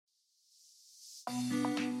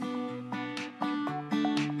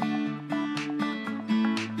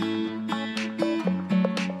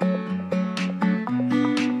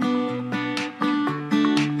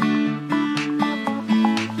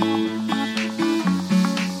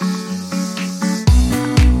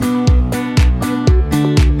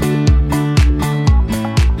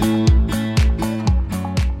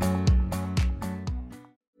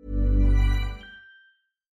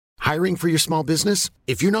Hiring for your small business?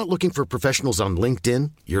 If you're not looking for professionals on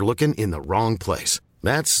LinkedIn, you're looking in the wrong place.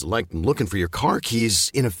 That's like looking for your car keys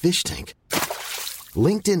in a fish tank.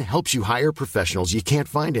 LinkedIn helps you hire professionals you can't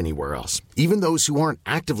find anywhere else, even those who aren't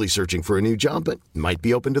actively searching for a new job but might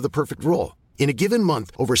be open to the perfect role. In a given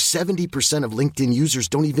month, over 70% of LinkedIn users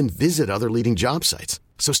don't even visit other leading job sites.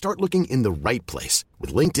 So start looking in the right place.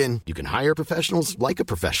 With LinkedIn, you can hire professionals like a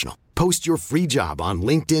professional. Post your free job on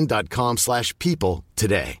linkedin.com/people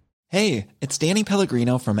today. Hey, it's Danny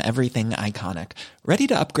Pellegrino from Everything Iconic. Ready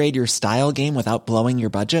to upgrade your style game without blowing your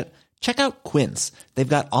budget? Check out Quince.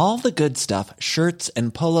 They've got all the good stuff, shirts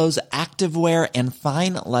and polos, activewear, and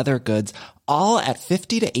fine leather goods, all at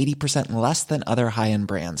 50 to 80% less than other high-end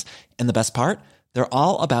brands. And the best part? They're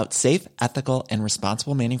all about safe, ethical, and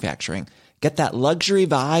responsible manufacturing. Get that luxury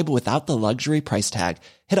vibe without the luxury price tag.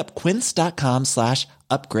 Hit up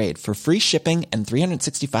quince.com/upgrade for free shipping and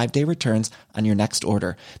 365-day returns on your next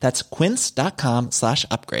order. That's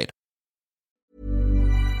quince.com/upgrade.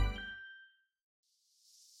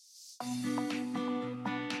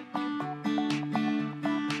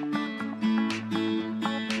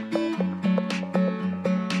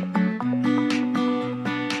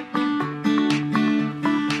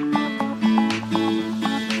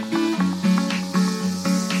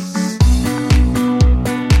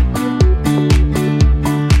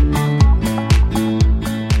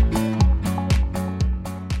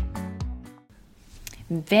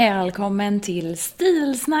 Välkommen till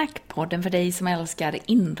Stilsnack, podden för dig som älskar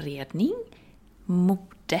inredning,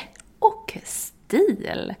 mode och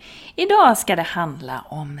stil. Idag ska det handla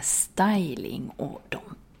om styling och de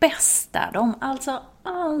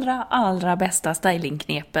allra bästa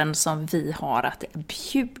stylingknepen som vi har att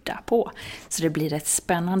bjuda på. Så det blir ett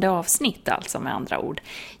spännande avsnitt alltså, med andra ord.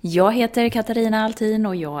 Jag heter Katarina Altin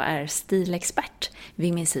och jag är stilexpert.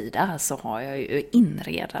 Vid min sida så har jag ju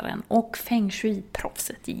inredaren och feng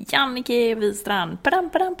shui-proffset Jannike Wistrand. Padam.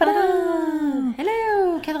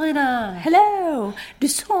 Hello Katarina! Hello! Du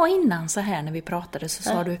sa innan så här när vi pratade så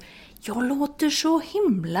sa du: jag låter så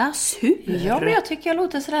himla sur. Ja, men jag tycker jag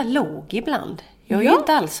låter sådär låg ibland. Jag är ju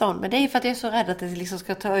inte alls sån, men det är för att jag är så rädd att det liksom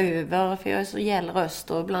ska ta över. För jag är så gäll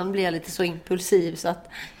röst och ibland blir jag lite så impulsiv så att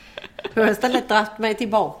jag har istället dratt mig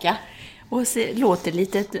tillbaka. Och låter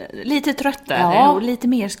lite tröttare och lite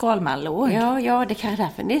mer skalmallåg. Ja, det kan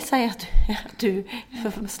därför ni säger att du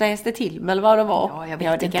snäste till mig eller vad det var. Ja, jag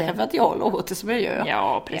vet det inte. kanske för att jag låter som jag gör.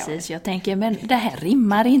 Ja, precis. Ja. Jag tänker, men det här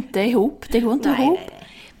rimmar inte ihop. Det går inte ihop. Nej.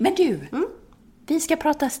 Men du, vi ska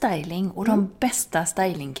prata styling och de bästa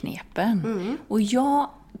stylingknepen. Och jag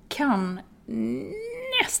kan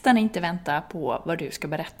nästan inte vänta på vad du ska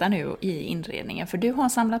berätta nu i inredningen. För du har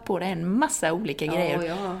samlat på dig en massa olika grejer.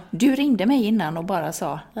 Ja. Du ringde mig innan och bara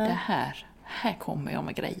sa, det här kommer jag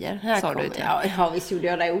med grejer, sa du till. Ja, visst gjorde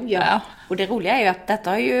jag det. Ja. Och det roliga är ju att detta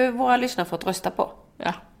har ju våra lyssnare fått rösta på.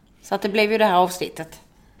 Ja. Så att det blev ju det här avsnittet.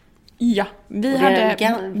 Ja, vi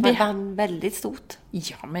vann väldigt stort.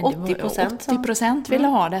 Ja, men 80% ville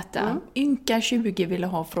ha detta. Ynka 20 ville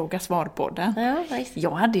ha fråga-svar på det. Ja,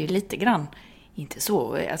 jag hade ju lite grann, inte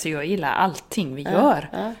så, alltså jag gillar allting vi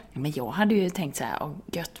gör. Men jag hade ju tänkt så här,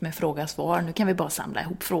 gött med fråga-svar, nu kan vi bara samla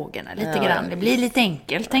ihop frågorna lite grann. Det blir lite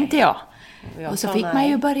enkelt, tänkte jag. Och så fick man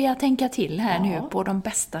ju börja tänka till här nu på de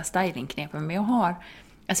bästa stylingknepen. Men jag har,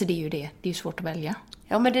 alltså det är ju svårt att välja.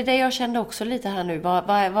 Ja, men det är det jag kände också lite här nu.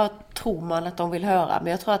 Vad tror man att de vill höra?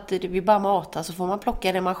 Men jag tror att vi bara matar så får man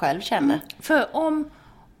plocka det man själv känner. För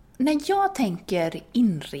när jag tänker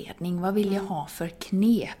inredning, vad vill jag ha för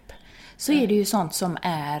knep? Så är det ju sånt som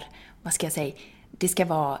är, vad ska jag säga, det ska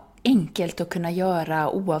vara enkelt att kunna göra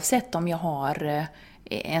oavsett om jag har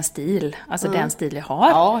en stil, alltså den stil jag har.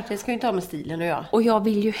 Ja, det ska ju inte ha med stilen att göra. Och jag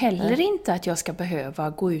vill ju heller inte att jag ska behöva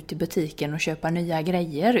gå ut i butiken och köpa nya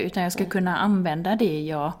grejer, utan jag ska kunna använda det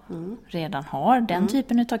jag redan har. Den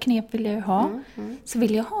typen av knep vill jag ju ha. Så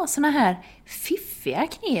vill jag ha såna här fiffiga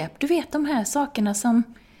knep. Du vet, de här sakerna som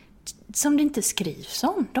det inte skrivs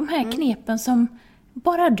om. De här knepen som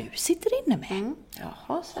bara du sitter inne med.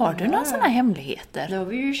 Jaha, har du några sådana hemligheter? Nu har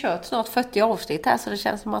vi ju kört snart 40 avsnitt här, så det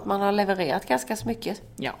känns som att man har levererat ganska så mycket.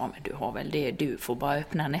 Ja, men du har väl det. Du får bara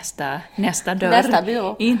öppna nästa dörr. Nästa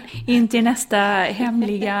byrå. In till nästa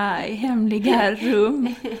hemliga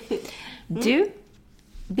rum. Du,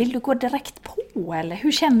 vill du gå direkt på, eller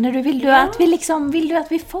hur känner du? Vill du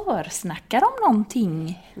att vi försnackar om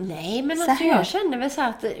någonting? Nej, men alltså jag känner väl så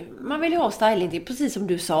att man vill ju ha styling till, precis som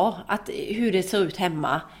du sa, att hur det ser ut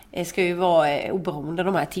hemma ska ju vara oberoende av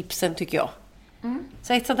de här tipsen, tycker jag.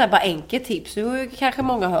 Så ett sånt där bara enkelt tips, nu kanske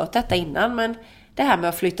många har hört detta innan, men det här med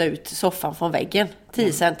att flytta ut soffan från väggen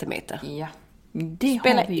 10 centimeter. Ja, det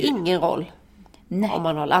spelar har vi ju. Ingen roll. Nej. Om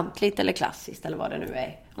man har lantligt eller klassiskt eller vad det nu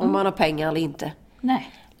är. Om man har pengar eller inte.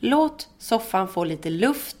 Nej. Låt soffan få lite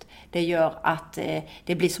luft. Det gör att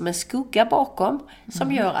det blir som en skugga bakom.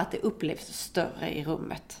 Som gör att det upplevs större i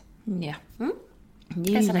rummet. Ja.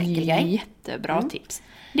 Det är en sån enkel grej. Jättebra tips.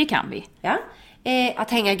 Det kan vi. Ja.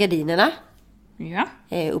 Att hänga gardinerna Ja.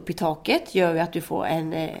 upp i taket gör ju att du får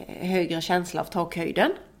en högre känsla av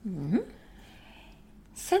takhöjden.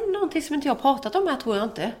 Sen någonting som inte jag har pratat om här tror jag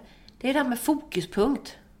inte. Det är det här med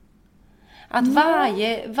fokuspunkt. Att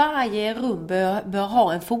varje rum bör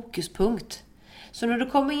ha en fokuspunkt. Så när du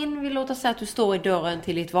kommer in, vi låter säga att du står i dörren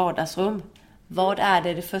till ditt vardagsrum. Vad är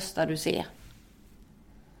det första du ser?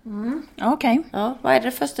 Okej. Ja, vad är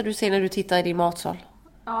det första du ser när du tittar i din matsal?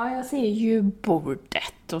 Ja, jag ser ju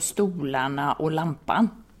bordet och stolarna och lampan.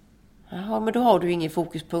 Jaha, men då har du ingen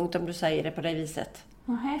fokuspunkt om du säger det på det viset.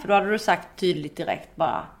 Nej. För då hade du sagt tydligt direkt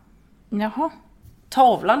bara. Jaha.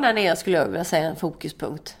 Tavlan där nere skulle jag vilja säga en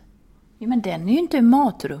fokuspunkt. Ja, men den är ju inte i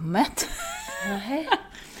matrummet. Nej.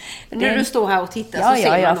 När du står här och tittar Ja, så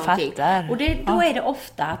ser jag man någonting. fattar. Och då är det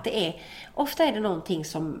ofta att ofta är det någonting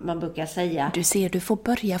som man brukar säga. Du ser, du får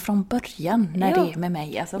börja från början när det är med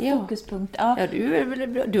mig. Alltså fokuspunkt. Ja. Ja,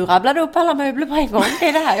 du rabblade upp alla möbler på en gång. Det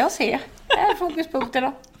är det här jag ser. Det är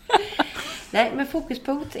fokuspunkterna. Nej, men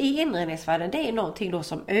fokuspunkt i inredningsvärlden, det är någonting då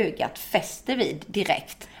som ögat fäster vid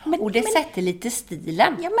direkt. Och det sätter lite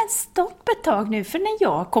stilen. Ja, men stopp ett tag nu. För när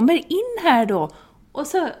jag kommer in här då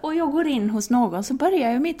och jag går in hos någon så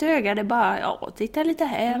börjar ju mitt öga det bara, titta lite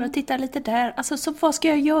här och titta lite där. Alltså, så vad ska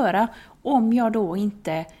jag göra om jag då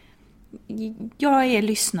inte... Jag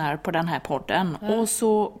lyssnar på den här podden och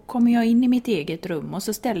så kommer jag in i mitt eget rum och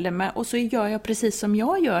så ställer mig och så gör jag precis som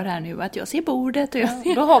jag gör här nu, att jag ser bordet och jag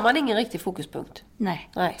ser... Då har man ingen riktig fokuspunkt. Nej.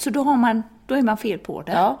 Nej. Så då är man fel på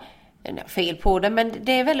det. Ja, fel på det, men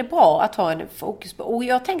det är väldigt bra att ha en fokuspunkt. Och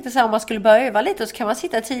jag tänkte så här, om man skulle börja öva lite så kan man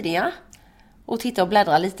sitta tidigare och titta och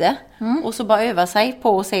bläddra lite och så bara öva sig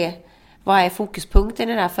på att se vad är fokuspunkten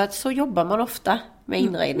i det här, för att så jobbar man ofta med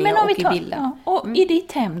inredningar och i bilden. Ja, och i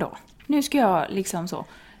ditt hem då? Nu ska jag liksom så.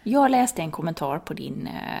 Jag läste en kommentar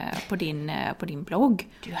på din blogg.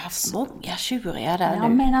 Du har haft många tjuriga där nu. Ja,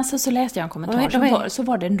 men alltså så läste jag en kommentar. Så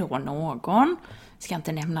var det då någon. Ska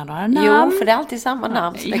inte nämna några namn. Jo, för det är alltid samma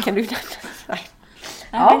namn. Så det kan du nämna.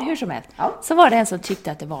 Nej, men hur som helst. Ja. Så var det en som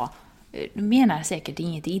tyckte att det var... Du menar säkert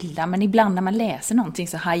inget illa, men ibland när man läser någonting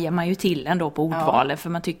så hajar man ju till ändå på ordvalet. För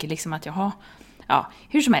man tycker liksom att Ja,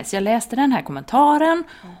 hur som helst, jag läste den här kommentaren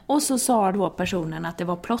och så sa då personen att det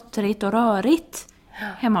var plottrigt och rörigt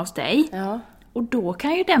hemma hos dig. Ja. Och då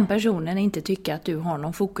kan ju den personen inte tycka att du har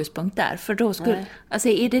någon fokuspunkt där. För då skulle, alltså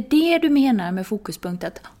är det du menar med fokuspunkt?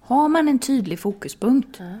 Att har man en tydlig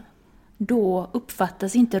fokuspunkt, då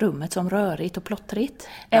uppfattas inte rummet som rörigt och plottrigt?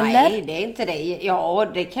 Eller? Nej, det är inte det. Ja,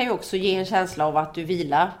 det kan ju också ge en känsla av att du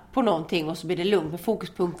vilar på någonting och så blir det lugnt. Men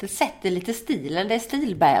fokuspunkten sätter lite stilen, det är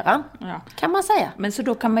stilbäraren, kan man säga. Men så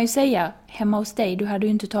då kan man ju säga, hemma hos dig, du hade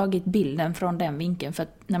ju inte tagit bilden från den vinkeln. För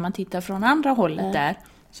att när man tittar från andra hållet där,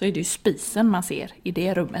 så är det ju spisen man ser i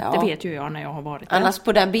det rummet. Ja. Det vet ju jag när jag har varit där. Annars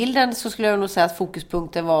på den bilden så skulle jag nog säga att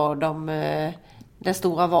fokuspunkten var den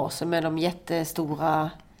stora vasen med de jättestora...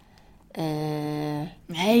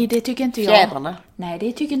 Nej, det tycker inte jag. Fjädrarna. Nej,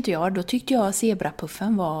 det tycker inte jag. Då tyckte jag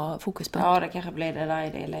zebrapuffen var fokuspunkt. Ja, det kanske blev det där i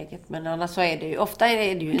det läget. Men annars så är det ju, ofta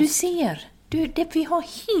är det ju... Du ser, vi har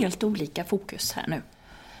helt olika fokus här nu.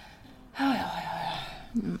 Ja.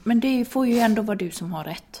 Men det får ju ändå vara du som har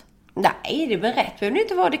rätt. Nej, det är väl rätt. Det behöver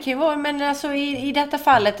inte vara, det kan ju vara, men alltså i detta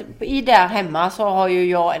fallet, där hemma så har ju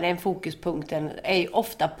jag den fokuspunkten är ju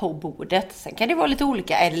ofta på bordet. Sen kan det vara lite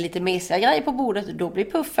olika. Är det lite mesiga grejer på bordet, då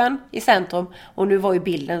blir puffen i centrum. Och nu var ju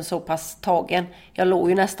bilden så pass tagen. Jag låg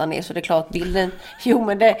ju nästan ner, så det är klart bilden, jo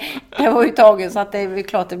men det var ju tagen, så att det är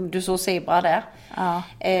klart att du såg zebra där. Ja.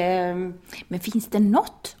 Men finns det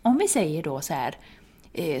något, om vi säger då så här,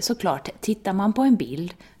 såklart, tittar man på en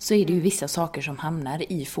bild så är det ju vissa saker som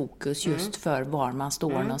hamnar i fokus just för var man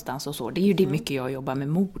står någonstans och så. Det är ju det mycket jag jobbar med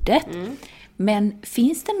modet. Men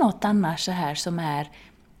finns det något annars så här som är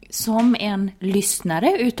som en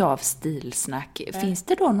lyssnare utav stilsnack? Finns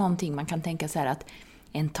det då någonting man kan tänka så här att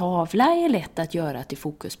en tavla är lätt att göra till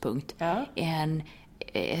fokuspunkt? Ja.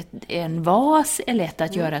 En vas är lätt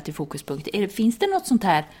att göra till fokuspunkt. Finns det något sånt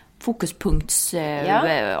här fokuspunkts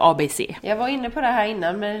ABC? Jag var inne på det här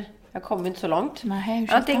innan, men jag kom inte så långt. Nej,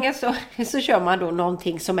 antingen så kör man då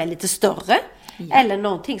någonting som är lite större, eller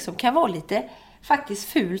någonting som kan vara lite faktiskt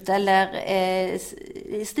fult eller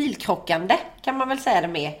stilkrockande, kan man väl säga det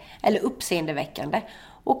med, eller uppseendeväckande.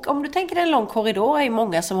 Och om du tänker en lång korridor är ju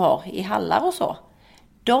många som har i hallar och så.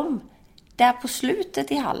 De där på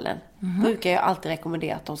slutet i hallen brukar jag alltid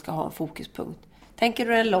rekommendera att de ska ha en fokuspunkt. Tänker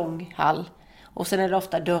du en lång hall och sen är det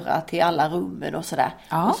ofta dörrar till alla rummen och sådär.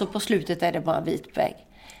 Ja. Och så på slutet är det bara en vit vägg.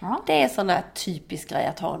 Ja. Det är sån här typisk grej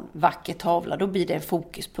att ha en vacker tavla. Då blir det en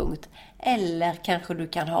fokuspunkt. Eller kanske du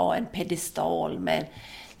kan ha en pedestal med en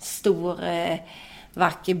stor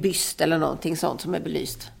vacker byst eller någonting sånt som är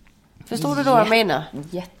belyst. Förstår du då vad jag menar?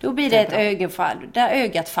 Då blir det ett ögonfall, där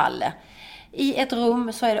ögat faller. I ett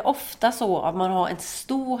rum så är det ofta så att man har en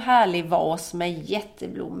stor härlig vas med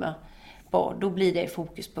jätteblommor på. Då blir det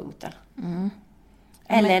fokuspunkten.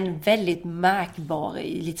 Eller en väldigt märkbar,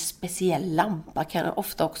 lite speciell lampa kan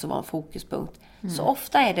ofta också vara en fokuspunkt. Så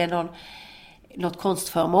ofta är det något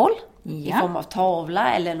konstföremål i form av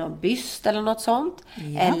tavla eller någon byst eller något sånt.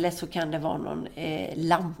 Eller så kan det vara någon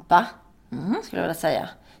lampa, skulle jag vilja säga.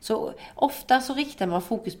 Så ofta så riktar man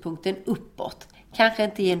fokuspunkten uppåt. Kanske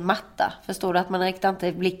inte i en matta. Förstår du att man riktar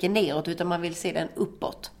inte blicken neråt utan man vill se den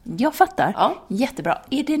uppåt. Jag fattar. Ja. Jättebra.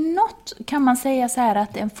 Är det något, kan man säga så här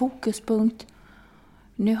att en fokuspunkt...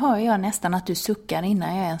 Nu hör jag nästan att du suckar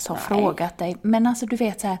innan jag ens har frågat dig. Men alltså du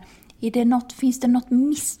vet så här, finns det något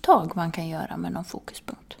misstag man kan göra med någon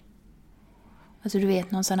fokuspunkt? Alltså du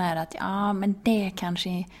vet någon sån här att, men det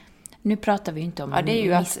kanske... Nu pratar vi ju inte om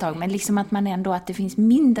misstag, men liksom att man ändå, att det finns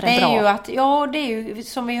mindre det är bra. Ju att, det är ju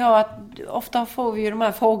som vi hör att ofta får vi ju de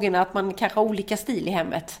här frågorna att man kanske har olika stil i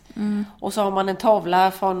hemmet. Och så har man en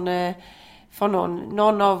tavla från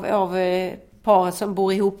någon av paret som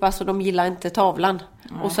bor ihop, alltså de gillar inte tavlan.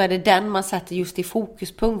 Och så är det den man sätter just i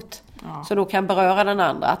fokuspunkt. Så då kan beröra den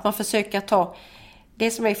andra. Att man försöker ta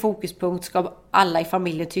det som är i fokuspunkt ska alla i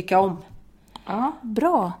familjen tycka om. Ja,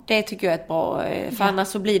 bra. Det tycker jag är ett bra, för annars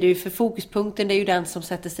så blir det ju, för fokuspunkten det är ju den som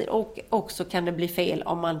sätter stil. Och också kan det bli fel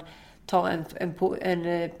om man tar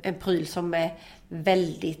en pryl som är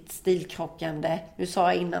väldigt stilkrockande. Nu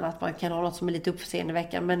sa jag innan att man kan ha något som är lite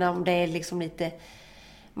uppseendeväckande, men om det är liksom lite,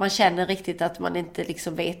 man känner riktigt att man inte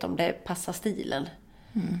liksom vet om det passar stilen.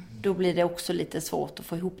 Då blir det också lite svårt att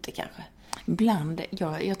få ihop det kanske. Ibland,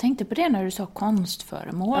 jag tänkte på det när du sa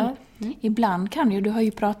konstföremål. Ibland kan ju, du har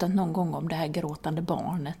ju pratat någon gång om det här gråtande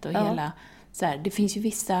barnet och hela så här, det finns ju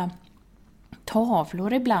vissa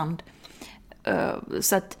tavlor ibland.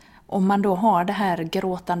 Så att om man då har det här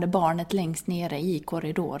gråtande barnet längst nere i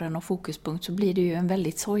korridoren och fokuspunkt, så blir det ju en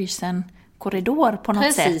väldigt sorgsen korridor på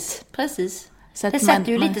något sätt. Precis. Så det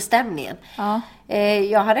sätter ju lite stämningen. Ja.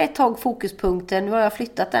 Jag hade ett tag fokuspunkten, nu har jag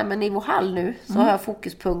flyttat där, men i vår hall nu så har jag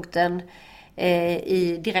fokuspunkten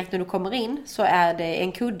direkt när du kommer in så är det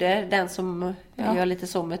en kudde, den som gör lite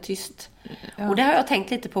så med tyst. Ja. Och det har jag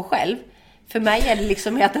tänkt lite på själv. För mig är det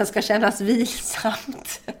liksom att den ska kännas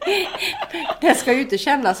vilsamt. Den ska ju inte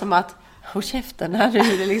kännas som att käften här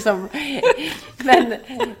nu liksom. Men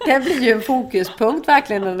det blir ju en fokuspunkt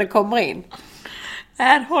verkligen när den kommer in.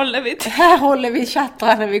 Här håller vi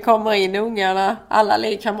chattrar när vi kommer in, ungarna, alla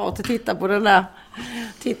lekkamrater tittar på den där.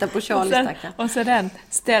 Titta på Charlie stackaren. Och så den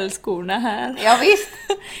ställskorna här. Ja visst.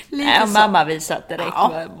 Lite mamma visat direkt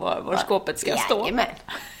var skåpet ska stå. Men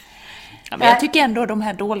jag tycker ändå de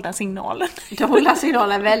här dolda signalen. Dolda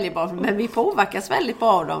signaler är väldigt bra. Men vi påverkas väldigt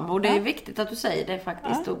bra av dem. Och det är viktigt att du säger det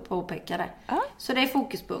faktiskt och påpekar det. Så det är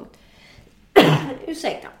fokuspunkt.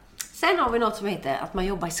 Ursäkta. Sen har vi något som heter att man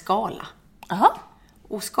jobbar i skala.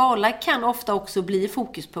 Och skala kan ofta också bli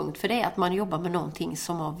fokuspunkt, för det är att man jobbar med någonting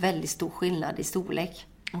som har väldigt stor skillnad i storlek.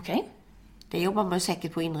 Okej. Det jobbar man ju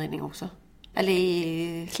säkert på inredning också. Eller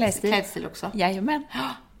i klädstil också. Jajamän.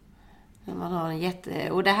 Man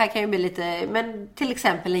har och det här kan ju bli lite, men till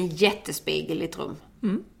exempel en jättespegel i ett rum.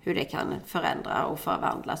 Hur det kan förändra och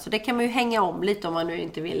förvandla. Så det kan man ju hänga om lite om man nu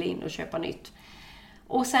inte vill in och köpa nytt.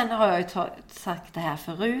 Och sen har jag ju sagt det här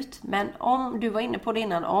förut. Men om du var inne på det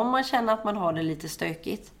innan. Om man känner att man har det lite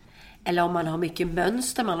stökigt. Eller om man har mycket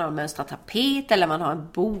mönster. Man har en mönstrad tapet. Eller man har en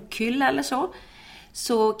bokhylla eller så.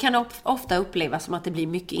 Så kan det ofta upplevas som att det blir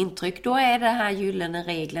mycket intryck. Då är det här gyllene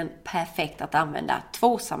regeln perfekt att använda.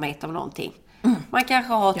 Tvåsamhet av någonting. Man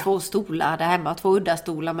kanske har 2 stolar där hemma. 2 udda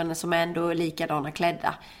stolar men som ändå är likadana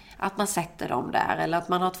klädda. Att man sätter dem där. Eller att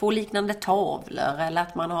man har 2 liknande tavlor. Eller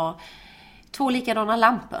att man har 2 likadana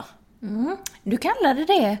lampor. Du kallade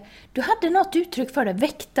det, du hade något uttryck för det,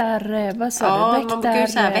 vad sa du? Man brukar ju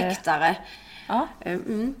säga väktare.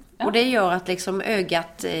 Och det gör att liksom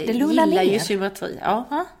ögat gillar ju symmetri.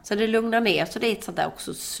 Så det lugnar ner, så det är ett sånt där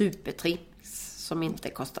också supertricks som inte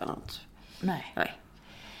kostar något. Nej.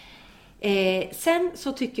 Sen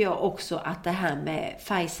så tycker jag också att det här med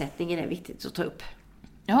färgsättningen är viktigt att ta upp.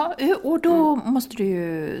 Ja, och då måste du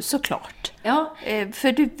ju såklart. Ja.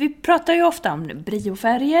 För vi pratar ju ofta om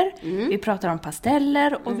briofärger, vi pratar om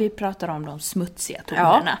pasteller och vi pratar om de smutsiga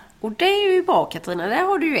tonerna. Ja, och det är ju bra Katarina. Där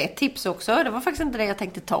har du ju ett tips också. Det var faktiskt inte det jag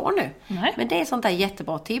tänkte ta nu. Nej. Men det är sånt där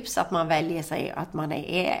jättebra tips att man väljer sig att man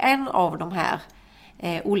är en av de här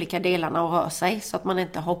olika delarna och rör sig. Så att man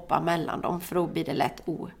inte hoppar mellan dem, för då blir det lätt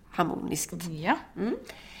oharmoniskt. Ja.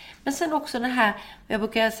 Men sen också den här, jag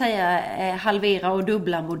brukar säga halvera och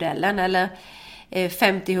dubbla modellen, eller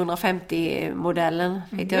 50-150 modellen,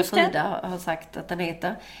 vet jag Frida har sagt att den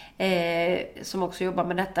heter, som också jobbar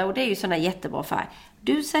med detta, och det är ju sån här jättebra färg.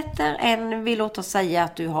 Du sätter vi låt oss säga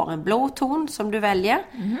att du har en blå ton som du väljer,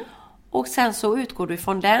 och sen så utgår du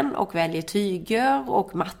från den och väljer tyger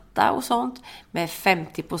och matta och sånt med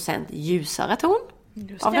 50% ljusare ton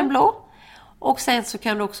av den blå, och sen så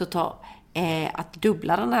kan du också ta att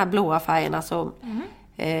dubbla den här blåa färgen, alltså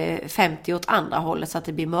 50 åt andra hållet så att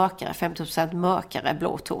det blir mörkare, 50% mörkare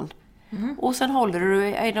blå ton. Och sen håller du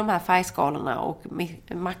i de här färgskalorna och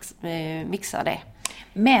mixar det.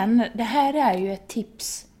 Men det här är ju ett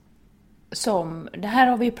tips som, det här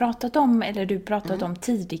har vi pratat om, eller du pratat om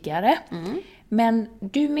tidigare. Men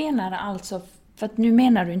du menar alltså, för att nu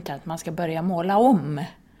menar du inte att man ska börja måla om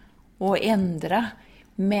och ändra.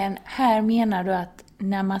 Men här menar du att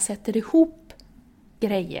när man sätter ihop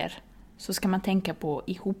grejer så ska man tänka på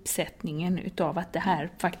ihopsättningen utav att det här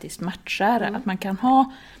faktiskt matchar. Att man kan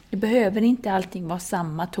det behöver inte allting vara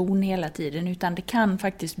samma ton hela tiden, utan det kan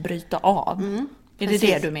faktiskt bryta av. Är det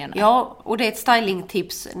det du menar? Ja, och det är ett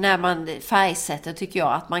stylingtips när man färgsätter, tycker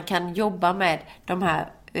jag, att man kan jobba med de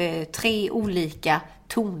här 3 olika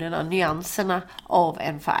tonerna, nyanserna av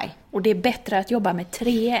en färg. Och det är bättre att jobba med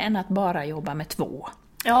 3 än att bara jobba med 2.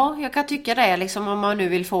 Ja, jag kan tycka det, liksom, om man nu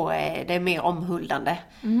vill få det mer omhuldande.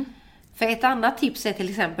 För ett annat tips är till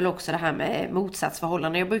exempel också det här med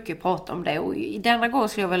motsatsförhållanden. Jag brukar ju prata om det, och i denna gång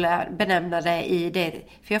skulle jag vilja benämna det i det.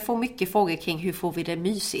 För jag får mycket frågor kring hur får vi det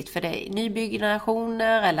mysigt. För det är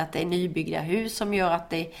nybyggnationer eller att det är nybyggda hus som gör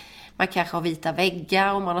att man kanske har vita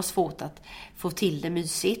väggar och man har svårt att få till det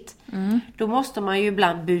mysigt. Då måste man ju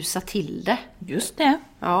ibland busa till det. Just det.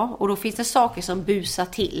 Ja, och då finns det saker som busar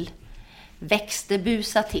till. Växter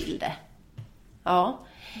busar till det. Ja.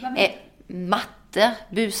 Mattor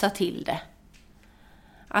busar till det.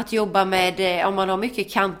 Att jobba med, om man har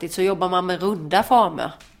mycket kantigt så jobbar man med runda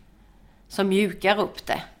former som mjukar upp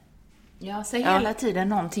det. Ja, så hela tiden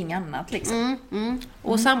någonting annat liksom.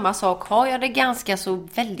 Och samma sak, har jag det ganska så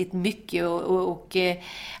väldigt mycket och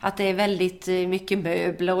att det är väldigt mycket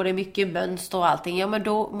möbler och det är mycket mönster och allting, ja men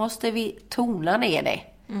då måste vi tona ner det.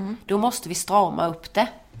 Då måste vi strama upp det.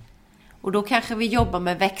 Och då kanske vi jobbar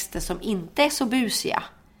med växter som inte är så busiga.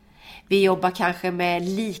 Vi jobbar kanske med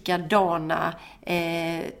likadana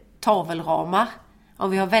tavelramar.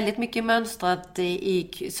 Om vi har väldigt mycket mönstrat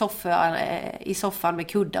i soffan med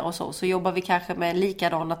kuddar och så jobbar vi kanske med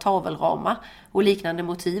likadana tavelramar och liknande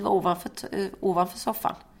motiv ovanför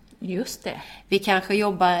soffan. Just det. Vi kanske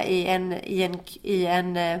jobbar i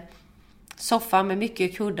en soffa med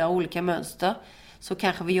mycket kuddar och olika mönster. Så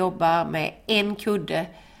kanske vi jobbar med en kudde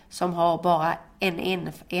som har bara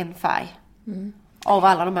en färg. Av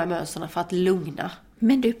alla de här mönsterna för att lugna.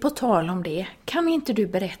 Men du, på tal om det, kan inte du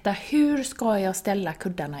berätta hur ska jag ställa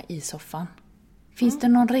kuddarna i soffan? Finns det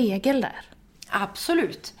någon regel där?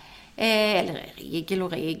 Absolut. Eller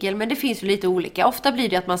regel, men det finns ju lite olika. Ofta blir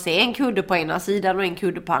det att man ser en kudde på ena sidan och en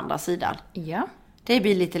kudde på andra sidan. Ja. Det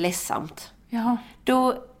blir lite ledsamt. Ja.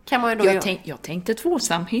 Då kan man ju jag tänkte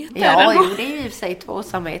tvåsamhet. Ja, det är ju i och för sig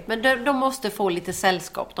tvåsamhet. Men de måste få lite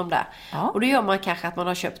sällskap de där. Ja. Och då gör man kanske att man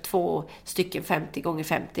har köpt 2 stycken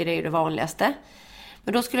 50x50. Det är ju det vanligaste.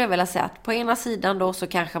 Men då skulle jag vilja säga att på ena sidan då så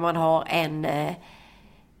kanske man har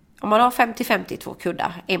om man har 50-50 2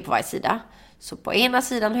 kuddar, en på varje sida. Så på ena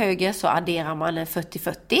sidan höger så adderar man en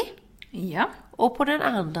 40-40. Ja. Och på den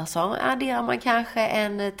andra så adderar man kanske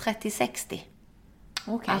en 30-60.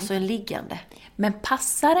 Okay. Alltså en liggande. Men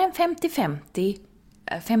passar en 50-50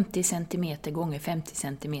 50 cm gånger 50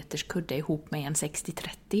 cm kudde ihop med en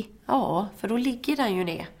 60-30? Ja, för då ligger den ju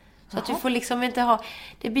ner. Så att du får liksom inte ha...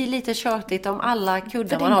 Det blir lite tjortigt om alla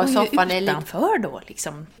kuddar man har i soffan är utanför då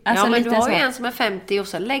liksom. Alltså ja, men lite du har ju så. en som är 50 och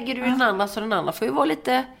så lägger du den andra, så den andra får ju vara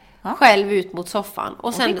lite själv ut mot soffan.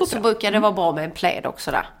 Och sen så brukar det vara bra med en pläd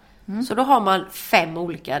också där. Så då har man 5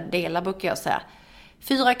 olika delar, brukar jag säga.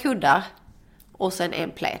 4 kuddar och sen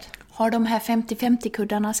en pläd. Har de här 50-50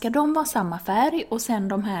 kuddarna, ska de vara samma färg? Och sen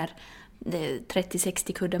de här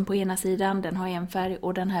 30-60 kudden på ena sidan, den har en färg.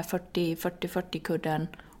 Och den här 40-40 kudden,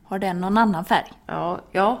 har den någon annan färg?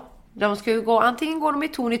 Ja, De ska ju antingen går de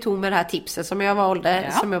i ton med det här tipset som jag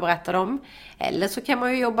valde, som jag berättade om. Eller så kan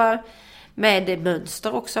man ju jobba med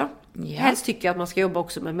mönster också. Ja. Helst tycker jag att man ska jobba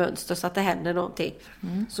också med mönster så att det händer någonting.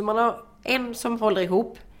 Så man har en som håller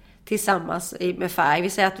ihop tillsammans med färg. Vi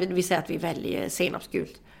säger att vi väljer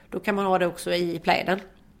senapsgult. Då kan man ha det också i pläden.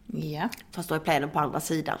 Ja. Fast då är pläden på andra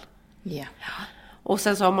sidan. Ja. Och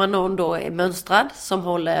sen så har man någon då mönstrad som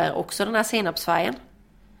håller också den här senapsfärgen.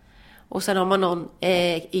 Och sen har man någon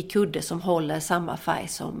i kudde som håller samma färg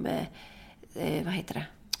som, vad heter det?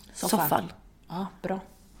 Soffan. Ja, bra.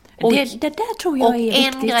 Och det där tror jag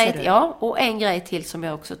är viktigt. Och en grej till som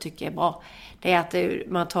jag också tycker är bra. Det är att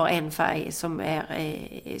man tar en färg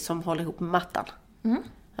som håller ihop med mattan. Ja.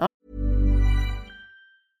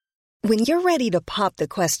 When you're ready to pop the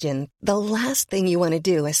question, the last thing you want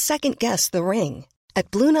to do is second guess the ring.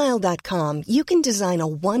 At BlueNile.com, you can design a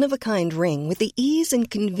one-of-a-kind ring with the ease and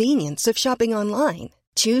convenience of shopping online.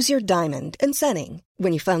 Choose your diamond and setting.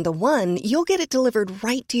 When you find the one, you'll get it delivered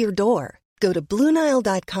right to your door. Go to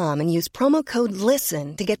BlueNile.com and use promo code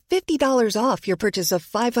LISTEN to get $50 off your purchase of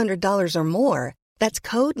 $500 or more. That's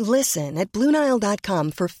code LISTEN at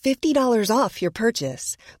BlueNile.com for $50 off your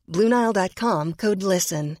purchase. BlueNile.com, code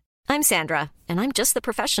LISTEN. I'm Sandra, and I'm just the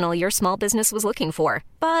professional your small business was looking for.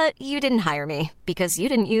 But you didn't hire me because you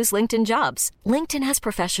didn't use LinkedIn Jobs. LinkedIn has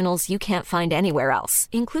professionals you can't find anywhere else,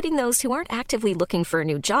 including those who aren't actively looking for a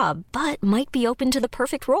new job, but might be open to the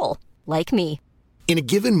perfect role, like me. In a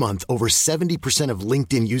given month, over 70% of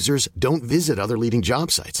LinkedIn users don't visit other leading job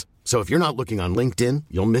sites. So if you're not looking on LinkedIn,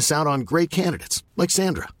 you'll miss out on great candidates like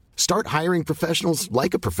Sandra. Start hiring professionals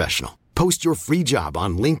like a professional. Post your free job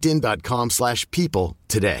on linkedin.com/people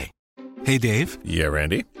today. Hey, Dave. Yeah,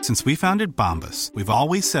 Randy. Since we founded Bombas, we've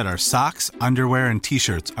always said our socks, underwear, and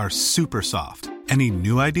T-shirts are super soft. Any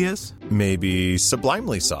new ideas? Maybe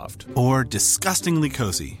sublimely soft. Or disgustingly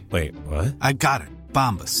cozy. Wait, what? I got it.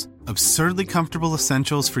 Bombas. Absurdly comfortable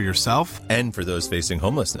essentials for yourself and for those facing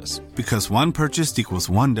homelessness. Because one purchased equals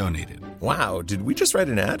one donated. Wow, did we just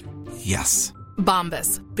write an ad? Yes.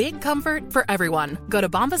 Bombas. Big comfort for everyone. Go to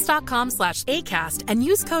bombas.com/ACAST and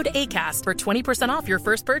use code ACAST for 20% off your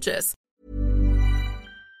first purchase.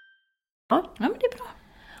 Ja, men det är bra.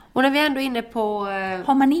 Och när vi ändå är inne på...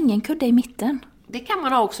 Har man ingen kudde i mitten? Det kan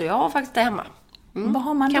man ha också. Jag har faktiskt det hemma. Vad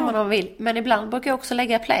har man då? Kan man om man vill. Men ibland brukar jag också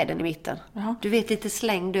lägga pläden i mitten. Jaha. Du vet, lite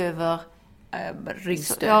slängd över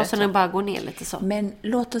ryggstödet. Ja, så den bara går ner lite så. Men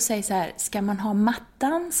låt oss säga så här. Ska man ha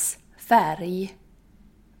mattans färg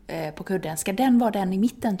på kudden? Ska den vara den i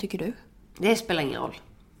mitten, tycker du? Det spelar ingen roll.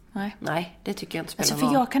 Nej, det tycker jag inte spelar någon roll.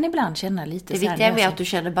 För jag kan ibland känna lite det så här. Det viktiga är att du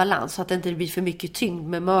känner balans. Så att det inte blir för mycket tyngd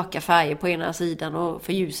med mörka färger på ena sidan och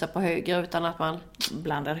för ljusa på höger. Utan att man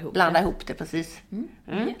blandar ihop det precis.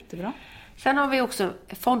 Jättebra. Sen har vi också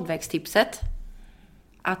fondvägstipset.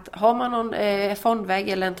 Att har man någon fondvägg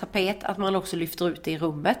eller en tapet, att man också lyfter ut det i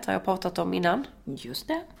rummet. Har jag pratat om innan. Just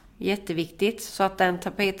det. Jätteviktigt. Så att den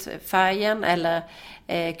tapetfärgen eller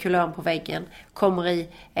kulören på väggen kommer i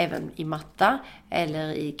även i matta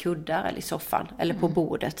eller i kuddar eller i soffan. Eller på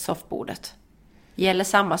bordet, soffbordet. Gäller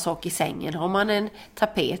samma sak i sängen. Har man en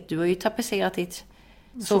tapet, du har ju tapetserat ditt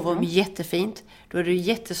sovrum jättefint. Då är det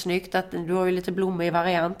jättesnyggt att du har ju lite blommor i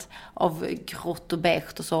variant av grått och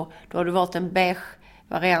beige och så. Då har du valt en beige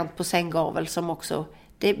variant på sänggavel som också...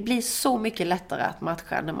 Det blir så mycket lättare att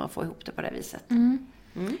matcha när man får ihop det på det viset.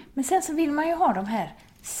 Men sen så vill man ju ha de här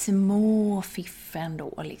små fiffen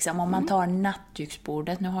då liksom. Om man tar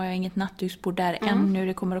nattduksbordet. Nu har jag inget nattduksbord där ännu,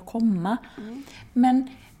 det kommer att komma. Men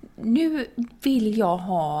nu vill jag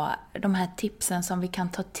ha de här tipsen som vi kan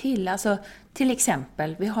ta till. Alltså till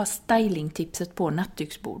exempel, vi har stylingtipset på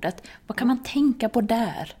nattduksbordet. Vad kan man tänka på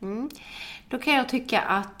där? Då kan jag tycka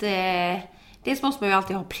att dels måste man ju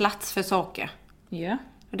alltid ha plats för saker. Ja.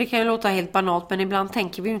 Det kan ju låta helt banalt, men ibland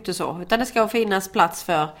tänker vi ju inte så. Utan det ska finnas plats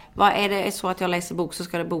för, vad är det så att jag läser bok, så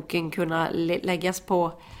ska det boken kunna läggas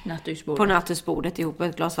på nattduksbordet ihop med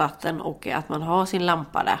ett glas vatten och att man har sin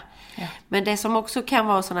lampa där. Ja. Men det som också kan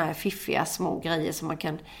vara såna här fiffiga små grejer som man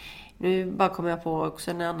kan... Nu bara kommer jag på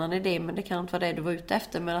också en annan idé, men det kan inte vara det du var ute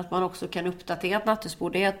efter. Men att man också kan uppdatera ett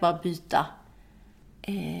nattduksbord, det är att bara byta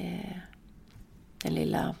den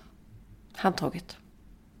lilla handtaget.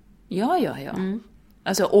 Ja.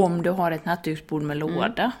 Alltså om du har ett nattduksbord med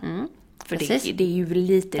låda. För det är ju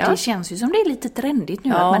lite, det känns ju som det är lite trendigt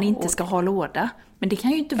nu att man inte ska ha låda. Men det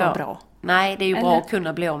kan ju inte vara bra. Nej, det är ju bra att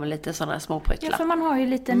kunna bli av med lite sådana här småpryttlar. Ja, för man har ju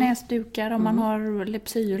lite näsdukar och man har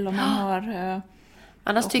Lypsyl och man har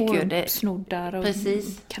annars tycker jag det snoddar och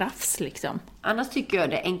krafs liksom. Annars tycker jag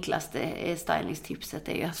det enklaste stylingstipset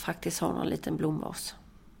är ju att faktiskt ha någon liten blomvas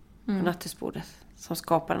på nattduksbordet. som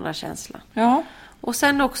skapar den här känslan. Ja. Och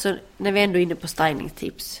sen också, när vi ändå är inne på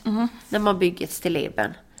stylingtips, när man bygger ett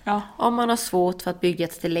stilleben. Ja. Om man har svårt för att bygga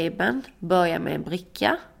ett stilleben, börja med en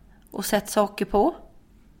bricka och sätt saker på.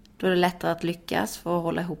 Då är det lättare att lyckas för att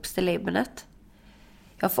hålla ihop stillebenet.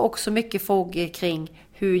 Jag får också mycket frågor kring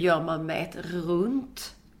hur gör man med ett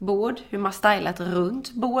runt bord, hur man stylar ett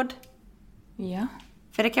runt bord. Ja.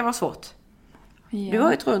 För det kan vara svårt. Ja. Du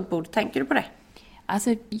har ett runt bord, tänker du på det?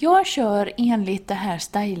 Alltså, jag kör enligt det här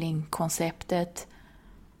stylingkonceptet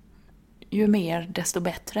ju mer desto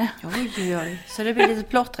bättre. Oj. Så det blir lite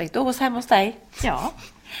plottrigt då hemma hos dig. Ja.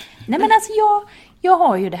 Nej, men alltså jag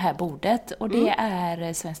har ju det här bordet och det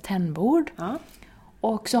är Svenskt Tennbord. Ja.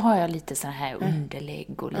 Och så har jag lite sån här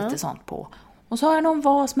underlägg och lite sånt på. Och så har jag någon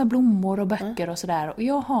vas med blommor och böcker och sådär. Och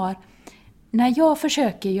jag har, när jag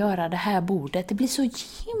försöker göra det här bordet, det blir så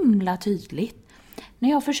himla tydligt. När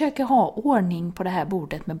jag försöker ha ordning på det här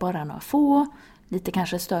bordet med bara några få, lite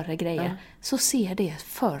kanske större grejer, så ser det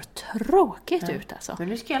för tråkigt ut alltså. Men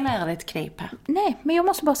nu ska jag lära dig ett knep här. Nej, men jag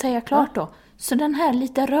måste bara säga klart då. Så den här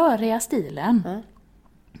lite röriga stilen,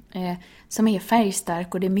 som är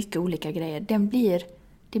färgstark och det är mycket olika grejer,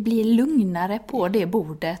 det blir lugnare på det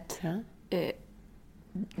bordet.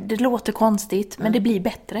 Det låter konstigt, men det blir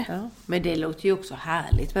bättre. Ja. Men det låter ju också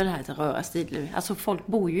härligt med det här röra stilen. Alltså folk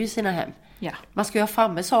bor ju i sina hem. Ja. Man ska ju ha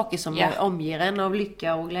framme saker som omger en av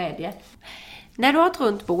lycka och glädje. När du har ett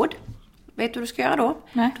runt bord, vet du vad du ska göra då?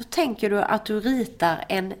 Nej. Då tänker du att du ritar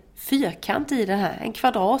en fyrkant i det här, en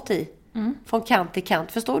kvadrat i. Från kant till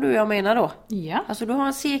kant. Förstår du vad jag menar då? Ja. Alltså du har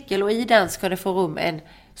en cirkel och i den ska det få rum en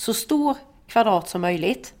så stor kvadrat som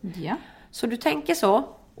möjligt. Ja. Så du tänker så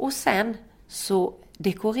och sen så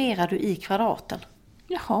dekorerar du i kvadraten.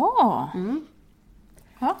 Jaha.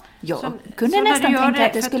 Ja. Jag Så kunde när nästan du gör tänka det,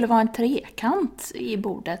 att det för skulle vara en trekant i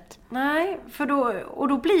bordet. Nej, för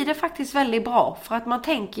då blir det faktiskt väldigt bra. För att man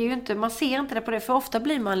tänker ju inte, man ser inte det på det. För ofta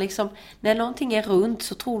blir man liksom, när någonting är runt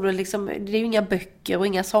så tror du liksom, det är ju inga böcker och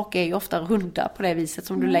inga saker är ju ofta runda på det viset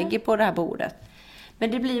som du lägger på det här bordet.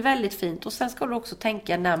 Men det blir väldigt fint. Och sen ska du också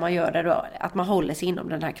tänka när man gör det då, att man håller sig inom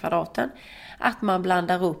den här kvadraten. Att man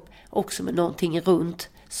blandar upp också med någonting runt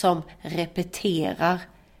som repeterar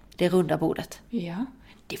det runda bordet. Ja.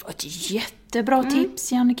 Det var ett jättebra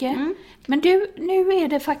tips, Jannike. Men du, nu är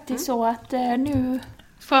det faktiskt så att nu...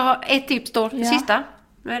 Får jag ha ett tips då? Ja. Sista.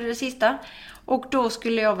 Nu är det sista. Och då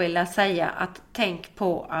skulle jag vilja säga att tänk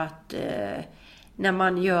på att när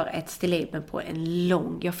man gör ett stilleben på en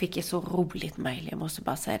lång... Jag fick ett så roligt mejl, jag måste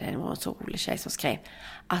bara säga det. Det var en så rolig tjej som skrev.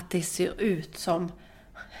 Att det ser ut som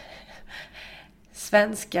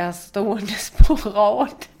svenska stående på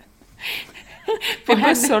rad. På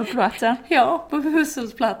busshållplatsen. Ja, på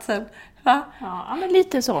busshållplatsen. Ja. Ja, men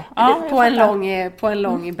lite så. Ja, på en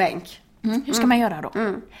lång bänk. Hur ska man göra då?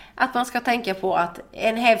 Att man ska tänka på att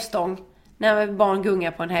en hävstång, när barn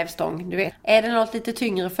gungar på en hävstång, du vet. Är det något lite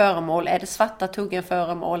tyngre föremål, är det svarta tunga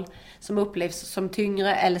föremål som upplevs som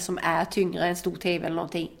tyngre eller som är tyngre än stor tv eller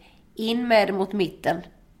någonting. In med det mot mitten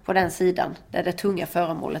på den sidan där det tunga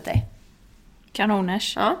föremålet är.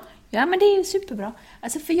 Kanoners. Ja. Ja, men det är ju superbra.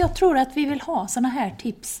 Alltså, för jag tror att vi vill ha såna här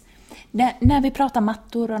tips. När vi pratar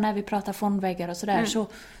mattor och när vi pratar fondväggar och sådär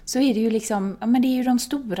så är det ju liksom, ja, men det är ju de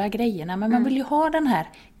stora grejerna. Men man vill ju ha den här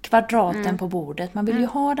kvadraten på bordet. Man vill ju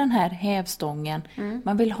ha den här hävstången.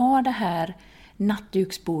 Man vill ha det här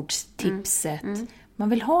nattduksbordstipset. Man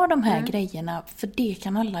vill ha de här grejerna, för det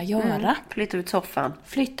kan alla göra. Flytta ut soffan.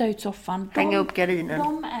 Flytta ut soffan. Hänga upp gardinen.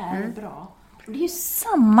 De är bra. Det är ju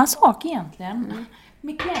samma sak egentligen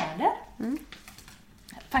med kläder.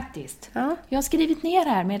 Faktiskt. Ja. Jag har skrivit ner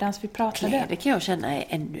här medan vi pratade. Kläder kan jag känna är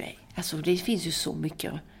ännu... Alltså det finns ju så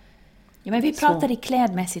mycket. Ja, men vi pratar i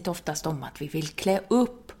klädmässigt oftast om att vi vill klä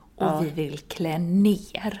upp och vi vill klä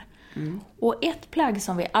ner. Och ett plagg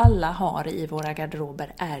som vi alla har i våra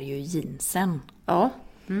garderober är ju jeansen. Ja.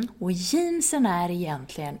 Och jeansen är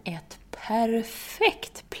egentligen ett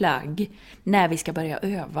perfekt plagg när vi ska börja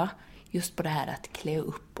öva just på det här att klä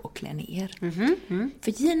upp och klä ner.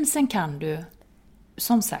 För jeansen kan du,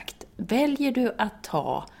 som sagt, väljer du att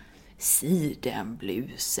ta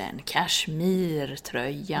sidenblusen,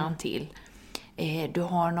 kashmirtröjan till. Du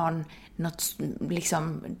har något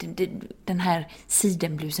liksom, den här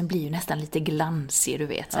sidenblusen blir ju nästan lite glansig, du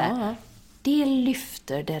vet. Så här. Det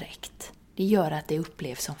lyfter direkt. Det gör att det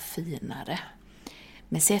upplevs som finare.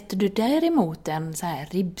 Men sätter du däremot en så här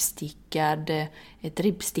ett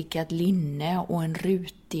ribbstickat linne och en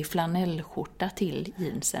rutig flanellskjorta till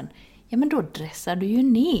jeansen, ja men då dressar du ju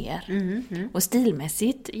ner. Och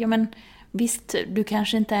stilmässigt, ja men visst, du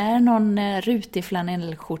kanske inte är någon rutig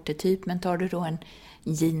flanellskjortetyp, men tar du då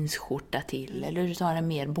jeansskjorta till, eller du tar en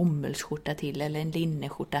mer bomullsskjorta till, eller en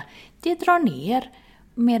linneskjorta. Det drar ner,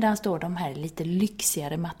 medan då de här lite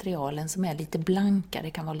lyxigare materialen som är lite blanka,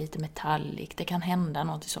 det kan vara lite metallic, det kan hända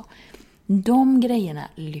något så. De grejerna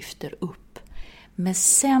lyfter upp. Men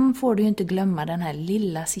sen får du ju inte glömma den här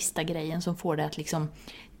lilla sista grejen som får det att liksom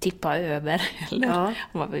tippa över, eller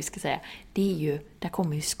vad vi ska säga. Det är ju, där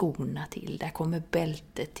kommer ju skorna till, där kommer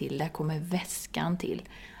bältet till, där kommer väskan till.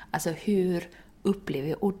 Alltså hur upplever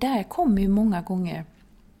vi? Och där kommer ju många gånger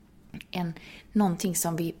någonting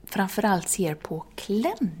som vi framförallt ser på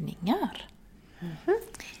klänningar.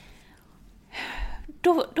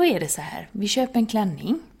 Då är det så här, vi köper en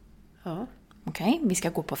klänning. Okej, vi ska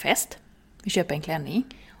gå på fest. Vi köper en klänning.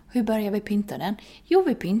 Hur börjar vi pynta den? Jo,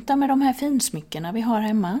 vi pyntar med de här finsmyckena vi har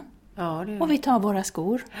hemma. Och vi tar våra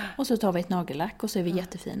skor. Och så tar vi ett nagellack och så är vi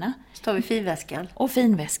jättefina. Så tar vi finväskan. Och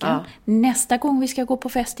finväskan. Nästa gång vi ska gå på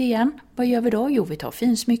fest igen, vad gör vi då? Jo, vi tar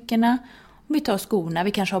finsmyckena. Och vi tar skorna.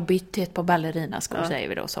 Vi kanske har bytt till ett par ballerinaskor, säger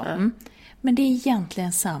vi då så. Men det är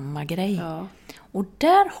egentligen samma grej. Och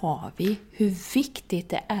där har vi hur viktigt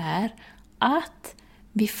det är att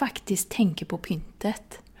vi faktiskt tänker på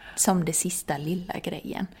pyntet som det sista lilla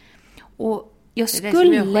grejen. Och jag skulle... Det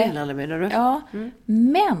är det som gör skillnaden, menar du? Ja,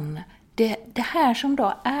 men det här som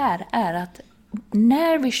då är att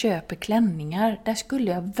när vi köper klänningar, där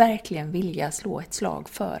skulle jag verkligen vilja slå ett slag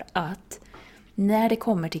för att när det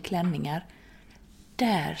kommer till klänningar,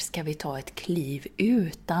 där ska vi ta ett kliv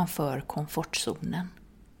utanför komfortzonen.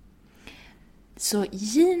 Så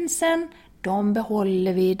jeansen, de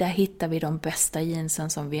behåller vi, där hittar vi de bästa jeansen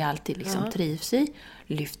som vi alltid liksom trivs i.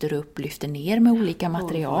 Lyfter upp, lyfter ner med olika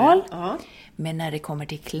material. Men när det kommer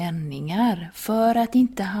till klänningar, för att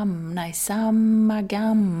inte hamna i samma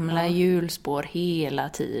gamla hjulspår hela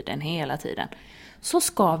tiden, så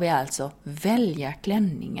ska vi alltså välja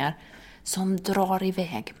klänningar som drar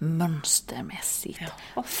iväg mönstermässigt,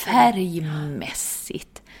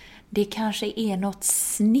 färgmässigt. Det kanske är något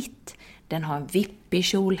snitt. Den har en vippig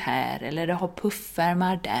kjol här, eller det har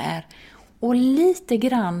puffärmar där. Och lite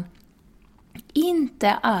grann,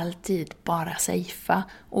 inte alltid bara safea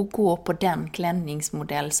och gå på den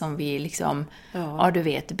klänningsmodell som vi liksom, du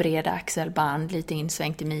vet, breda axelband, lite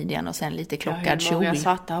insvängt i midjan och sen lite klockad kjol. Hur många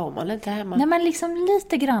svarta har man inte hemma? Nej, men liksom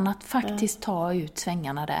lite grann att faktiskt ta ut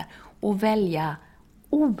svängarna där och välja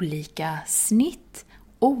olika snitt,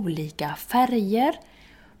 olika färger.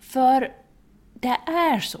 För det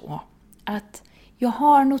är så att jag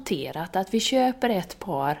har noterat att vi köper ett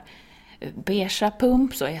par beigea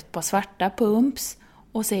pumps och ett par svarta pumps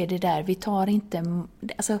och så är det där, vi tar inte,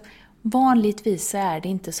 alltså vanligtvis är det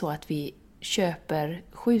inte så att vi köper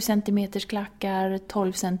 7 cm klackar,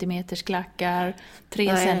 12 cm klackar,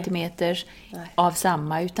 3 cm av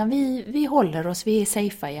samma, utan vi håller oss, vi är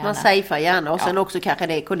safea gärna. Man safear gärna och sen också kanske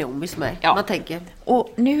det är ekonomiskt med, man tänker. Och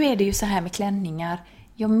nu är det ju så här med klänningar.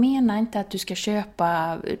 Jag menar inte att du ska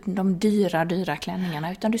köpa de dyra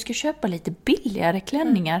klänningarna, utan du ska köpa lite billigare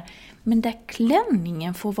klänningar. Men där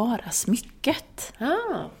klänningen får vara smycket.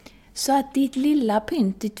 Så att ditt lilla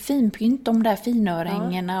pynt, ditt finpynt, de där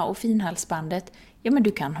finörhängena och finhalsbandet, ja men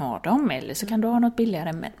du kan ha dem eller så kan du ha något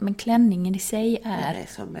billigare. Men klänningen i sig är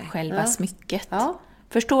själva smycket.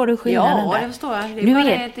 Förstår du skillnaden där? Ja, det förstår jag.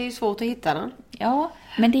 Det är ju svårt att hitta den. Ja,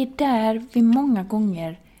 men det är där vi många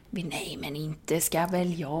gånger... Nej, men inte ska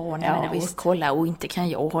väl jag. Och kolla, och inte kan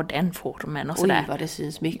jag ha den formen och sådär. Oj, vad det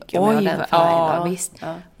syns mycket med den färgen. Ja, visst.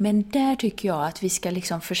 Ja. Men där tycker jag att vi ska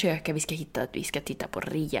liksom försöka, vi ska titta på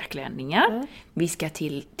reaklänningar. Vi ska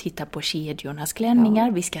titta på kedjornas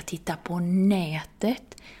klänningar. Vi ska titta på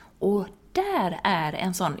nätet. Och där är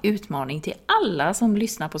en sån utmaning till alla som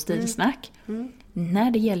lyssnar på Stilsnack.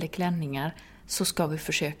 När det gäller klänningar så ska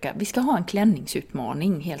vi ska ha en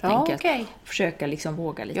klänningsutmaning helt enkelt. Okay. Försöka liksom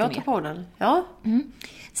våga lite mer. Jag tar på den. Ja.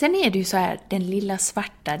 Sen är det ju så här, den lilla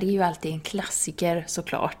svarta, det är ju alltid en klassiker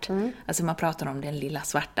såklart. Alltså man pratar om den lilla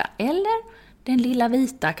svarta. Eller den lilla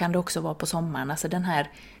vita kan det också vara på sommaren. Alltså den här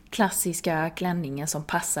klassiska klänningen som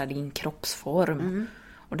passar din kroppsform.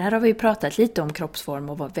 Och där har vi pratat lite om kroppsform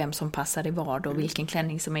och vem som passar i vad och vilken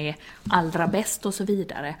klänning som är allra bäst och så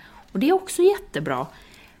vidare. Och det är också jättebra.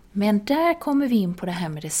 Men där kommer vi in på det här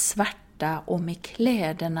med det svarta och med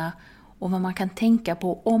kläderna och vad man kan tänka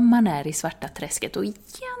på om man är i svarta träsket. Och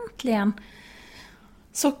egentligen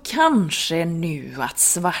så kanske nu att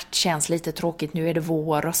svart känns lite tråkigt, nu är det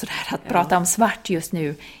vår och sådär. Att prata om svart just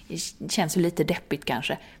nu känns ju lite deppigt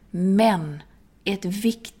kanske. Men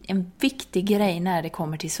en viktig grej när det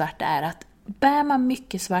kommer till svart är att bär man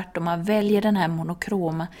mycket svart och man väljer den här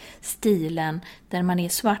monokroma stilen där man är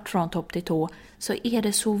svart från topp till tå, så är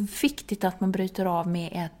det så viktigt att man bryter av med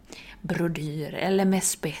ett brodyr eller med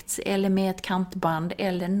spets eller med ett kantband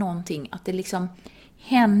eller någonting. Att det liksom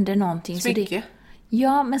händer någonting. Smycke.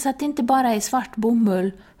 Ja, men så att det inte bara är svart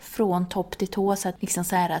bomull från topp till tå, så att, liksom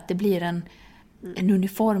så här att det blir en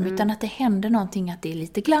uniform, utan att det händer någonting, att det är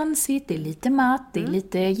lite glansigt, det är lite matt, det är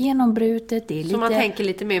lite genombrutet, det är lite... Så man tänker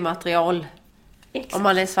lite mer material. Exakt. Om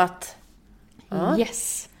man är svart. Ja.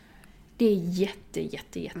 Yes. Det är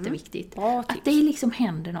jätteviktigt. Bra tips. Att det liksom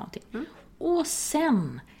händer någonting. Och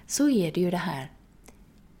sen så är det ju det här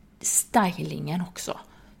stylingen också,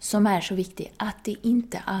 som är så viktig, att det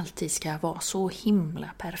inte alltid ska vara så himla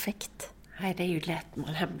perfekt. Nej, det är ju lätt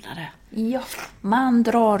man hämnar det. Ja, man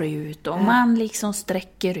drar ut och man liksom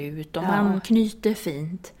sträcker ut och man knyter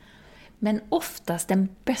fint. Men oftast den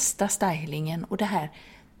bästa stylingen och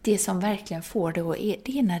det som verkligen får det,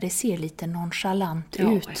 det är när det ser lite nonchalant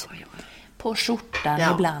ut. Ja. På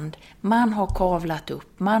skjortan ibland. Man har kavlat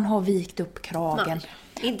upp, man har vikt upp kragen.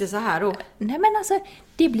 Nej, inte så här då. Nej, men alltså,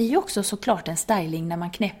 det blir ju också såklart en styling när man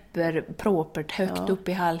knäpper propert högt upp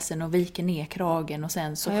i halsen och viker ner kragen och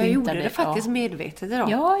sen så skymtar det. Jag gjorde det faktiskt medvetet idag.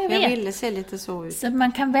 Ja, jag vet. Jag ville se lite så ut. Så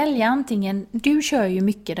man kan välja antingen, du kör ju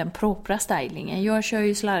mycket den propra stylingen, jag kör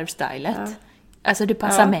ju slarvstylet. Ja. Alltså det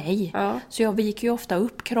passar mig. Ja. Så jag viker ju ofta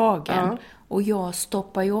upp kragen och jag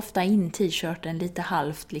stoppar ju ofta in t-shirten lite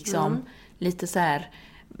halvt liksom, lite så här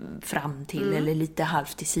fram till eller lite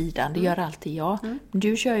halvt till sidan. Det gör alltid jag.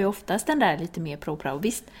 Du kör ju oftast den där lite mer propra. Och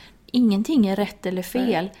visst, ingenting är rätt eller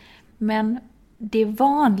fel. Men det är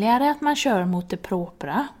vanligare att man kör mot det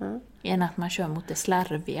propra än att man kör mot det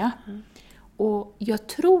slarviga. Och jag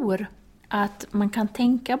tror att man kan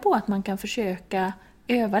tänka på att man kan försöka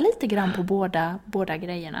öva lite grann på båda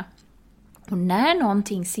grejerna. Och när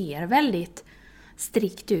någonting ser väldigt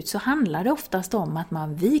strikt ut så handlar det oftast om att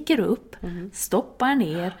man viker upp, stoppar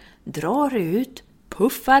ner, drar ut,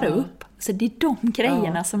 puffar upp. Så det är de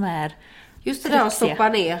grejerna som är just det där att stoppa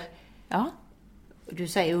ner. Ja. Du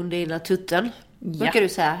säger under ena tutten. Brukar du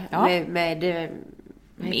säga. Ja. Med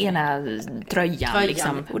ena tröjan.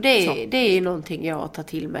 Liksom. Och det är någonting jag tar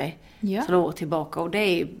till mig några år tillbaka. Och det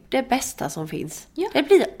är det bästa som finns. Ja. Det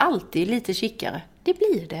blir alltid lite kikare. Det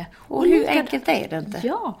blir det. Och hur enkelt är det inte?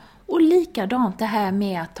 Ja, och likadant det här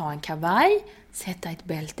med att ta en kavaj, sätta ett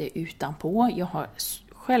bälte utanpå.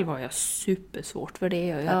 Själv har jag supersvårt för det.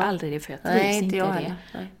 Jag gör aldrig det för jag trivs inte i det.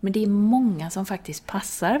 Nej. Men det är många som faktiskt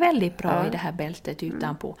passar väldigt bra i det här bältet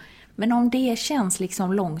utanpå. Men om det känns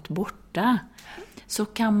liksom långt borta så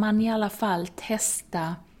kan man i alla fall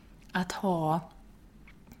testa att ha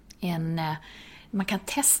man kan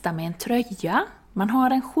testa med en tröja. Man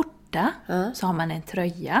har en skjorta, så har man en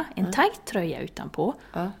tröja, en tajt tröja utanpå.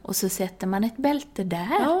 Och så sätter man ett bälte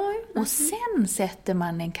där. Och sen sätter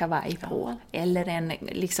man en kavaj på. Eller en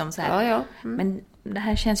liksom så här. Men det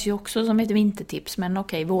här känns ju också som ett vintertips. Men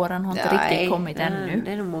okej, våren har inte riktigt kommit ännu.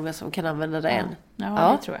 Det är nog många som kan använda det än.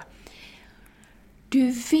 Ja, det tror jag.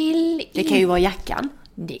 Det kan ju vara jackan.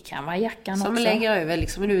 Det kan vara jackan som också. Som lägger över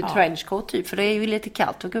liksom en trenchcoat typ. För det är ju lite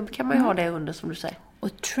kallt. Då kan man ju ha det under som du säger.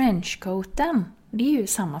 Och trenchcoaten, det är ju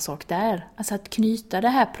samma sak där. Alltså att knyta det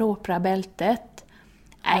här propra bältet.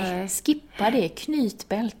 Nej, skippa det. Knyt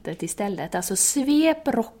bältet istället. Alltså svep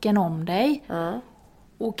rocken om dig.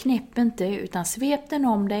 Och knäpp inte, utan svep den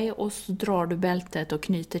om dig och så drar du bältet och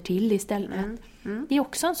knyter till istället. Det är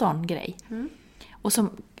också en sån grej. Och så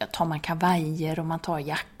tar man kavajer och man tar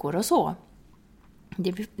jackor och så.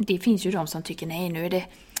 Det finns ju de som tycker, nej nu är det,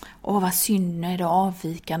 vad synd, nu är det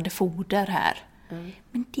avvikande foder här.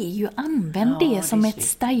 Men det är ju, använd det som ett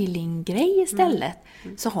stylinggrej istället.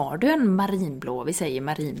 Så har du en marinblå, vi säger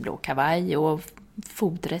marinblå kavaj och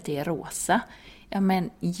fodret är rosa. Ja men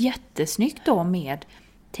jättesnyggt då med,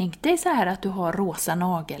 tänk dig så här att du har rosa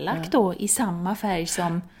nagellack då i samma färg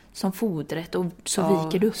som fodret och så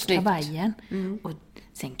viker du upp kavajen. Och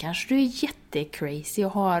sen kanske du är jättecrazy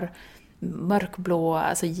och har mörkblå,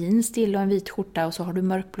 alltså jeans till och en vit skjorta och så har du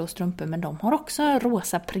mörkblå strumpor, men de har också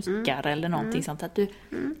rosa prickar eller någonting sånt, att du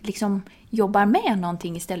liksom jobbar med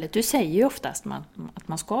någonting istället. Du säger ju oftast att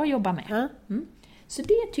man ska jobba med. Så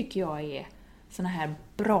det tycker jag är såna här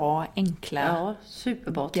bra, enkla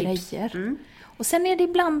superbra grejer. Tips. Och sen är det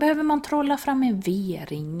ibland behöver man trolla fram en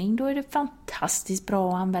V-ringning. Då är det fantastiskt bra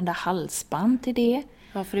att använda halsband till det.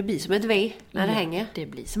 Ja, för det blir som ett V när det hänger. Det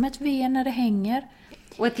blir som ett V när det hänger.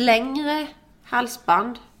 Och ett längre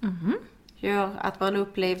halsband gör att man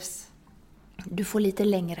upplevs... Du får lite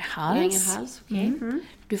längre hals. Längre hals, okej.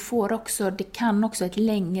 Du får också, det kan också ett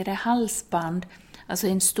längre halsband, alltså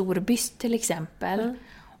en stor byst till exempel.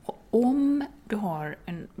 om du har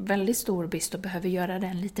en väldigt stor byst och behöver göra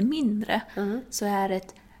den lite mindre, så är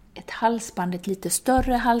ett halsband, ett lite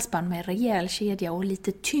större halsband med rejäl kedja och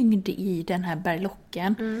lite tyngd i den här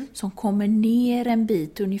berlocken som kommer ner en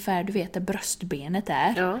bit, ungefär du vet där bröstbenet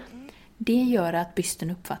är. Ja. Det gör att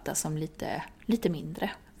bysten uppfattas som lite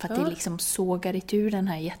mindre. För att det liksom sågar itu den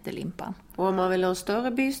här jättelimpan. Och om man vill ha en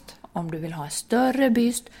större byst? Om du vill ha en större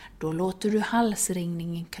byst, då låter du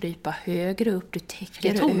halsringningen krypa högre upp. Du täcker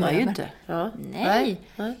över. Det tror man ju inte. Ja. Nej.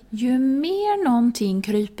 Ju mer någonting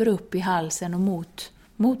kryper upp i halsen och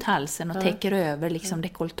mot halsen och täcker över liksom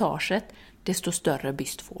dekolletaget, desto större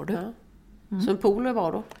byst får du. Ja. Så en polo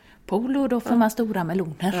var då? Polo, då får man stora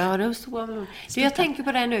meloner. Ja, det är stora meloner. Så jag tänker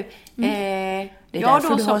på det nu. Det är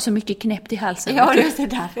därför du har så mycket knäppt i halsen. Ja, det är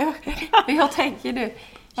därför. Jag tänker nu.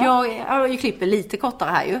 Jag klipper lite kortare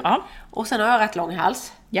här ju. Ja. Och sen har jag rätt lång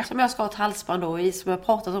hals. Ja. Som jag ska ha ett halsband då i. Som jag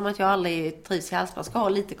pratat om att jag aldrig trivs i halsband. Ska ha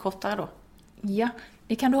lite kortare då. Ja,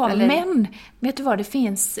 det kan du ha. Eller... Men, vet du vad det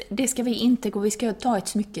finns? Det ska vi inte gå. Vi ska ta ett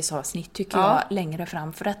smyckesavsnitt tycker jag längre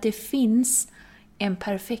fram. För att det finns en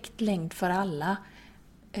perfekt längd för alla.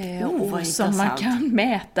 Och som man kan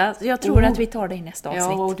mäta. Jag tror att vi tar det i nästa avsnitt.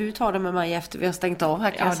 Ja, och du tar det med mig efter vi har stängt av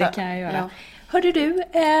här. Ja, det kan jag göra. Ja. Hörde du,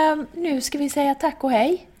 nu ska vi säga tack och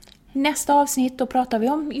hej. Nästa avsnitt då pratar vi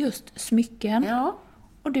om just smycken. Ja.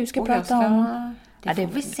 Och du ska prata om... Det får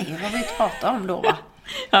vi se vad vi pratar om då, va?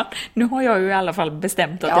 Ja, nu har jag ju i alla fall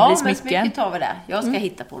bestämt att det blir smycken. Ja, men smycken tar vi där. Jag ska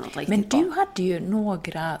hitta på något riktigt men bra. Du hade ju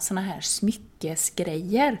några såna här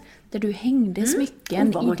smyckesgrejer där du hängde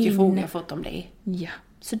smycken vad i mycket frågor jag fått om det. Ja,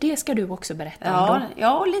 så det ska du också berätta om då.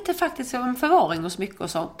 Ja, och lite faktiskt om förvaring och smycken och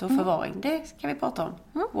sånt. Och förvaring, det ska vi prata om.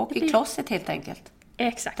 Walk i closet helt enkelt.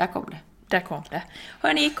 Exakt. Där kom det. Där kom det.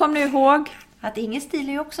 Hörrni, kom nu ihåg att ingen stil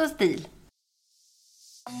är ju också stil.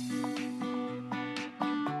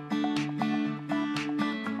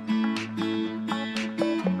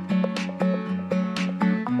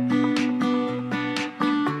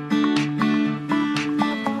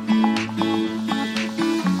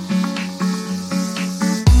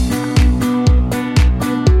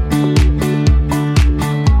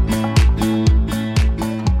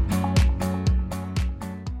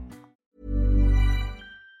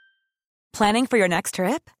 Planning for your next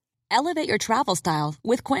trip? Elevate your travel style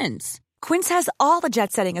with Quince. Quince has all the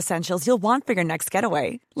jet-setting essentials you'll want for your next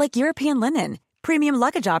getaway, like European linen, premium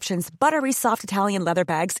luggage options, buttery soft Italian leather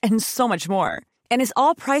bags, and so much more. And is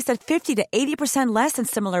all priced at 50 to 80% less than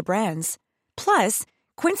similar brands. Plus,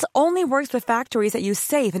 Quince only works with factories that use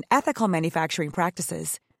safe and ethical manufacturing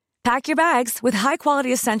practices. Pack your bags with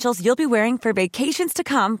high-quality essentials you'll be wearing for vacations to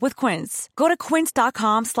come with Quince. Go to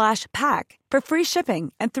quince.com/pack for free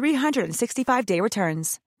shipping and 365-day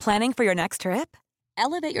returns. Planning for your next trip?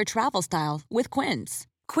 Elevate your travel style with Quince.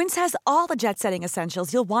 Quince has all the jet-setting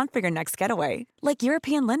essentials you'll want for your next getaway, like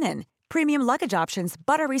European linen, premium luggage options,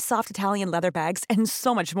 buttery soft Italian leather bags, and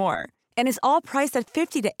so much more. And is all priced at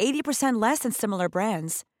 50 to 80% less than similar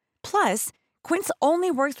brands. Plus, Quince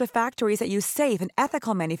only works with factories that use safe and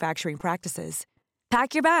ethical manufacturing practices.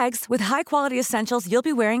 Pack your bags with high-quality essentials you'll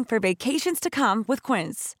be wearing for vacations to come with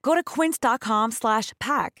Quince. Go to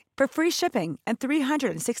quince.com/pack for free shipping and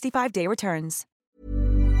 365-day returns.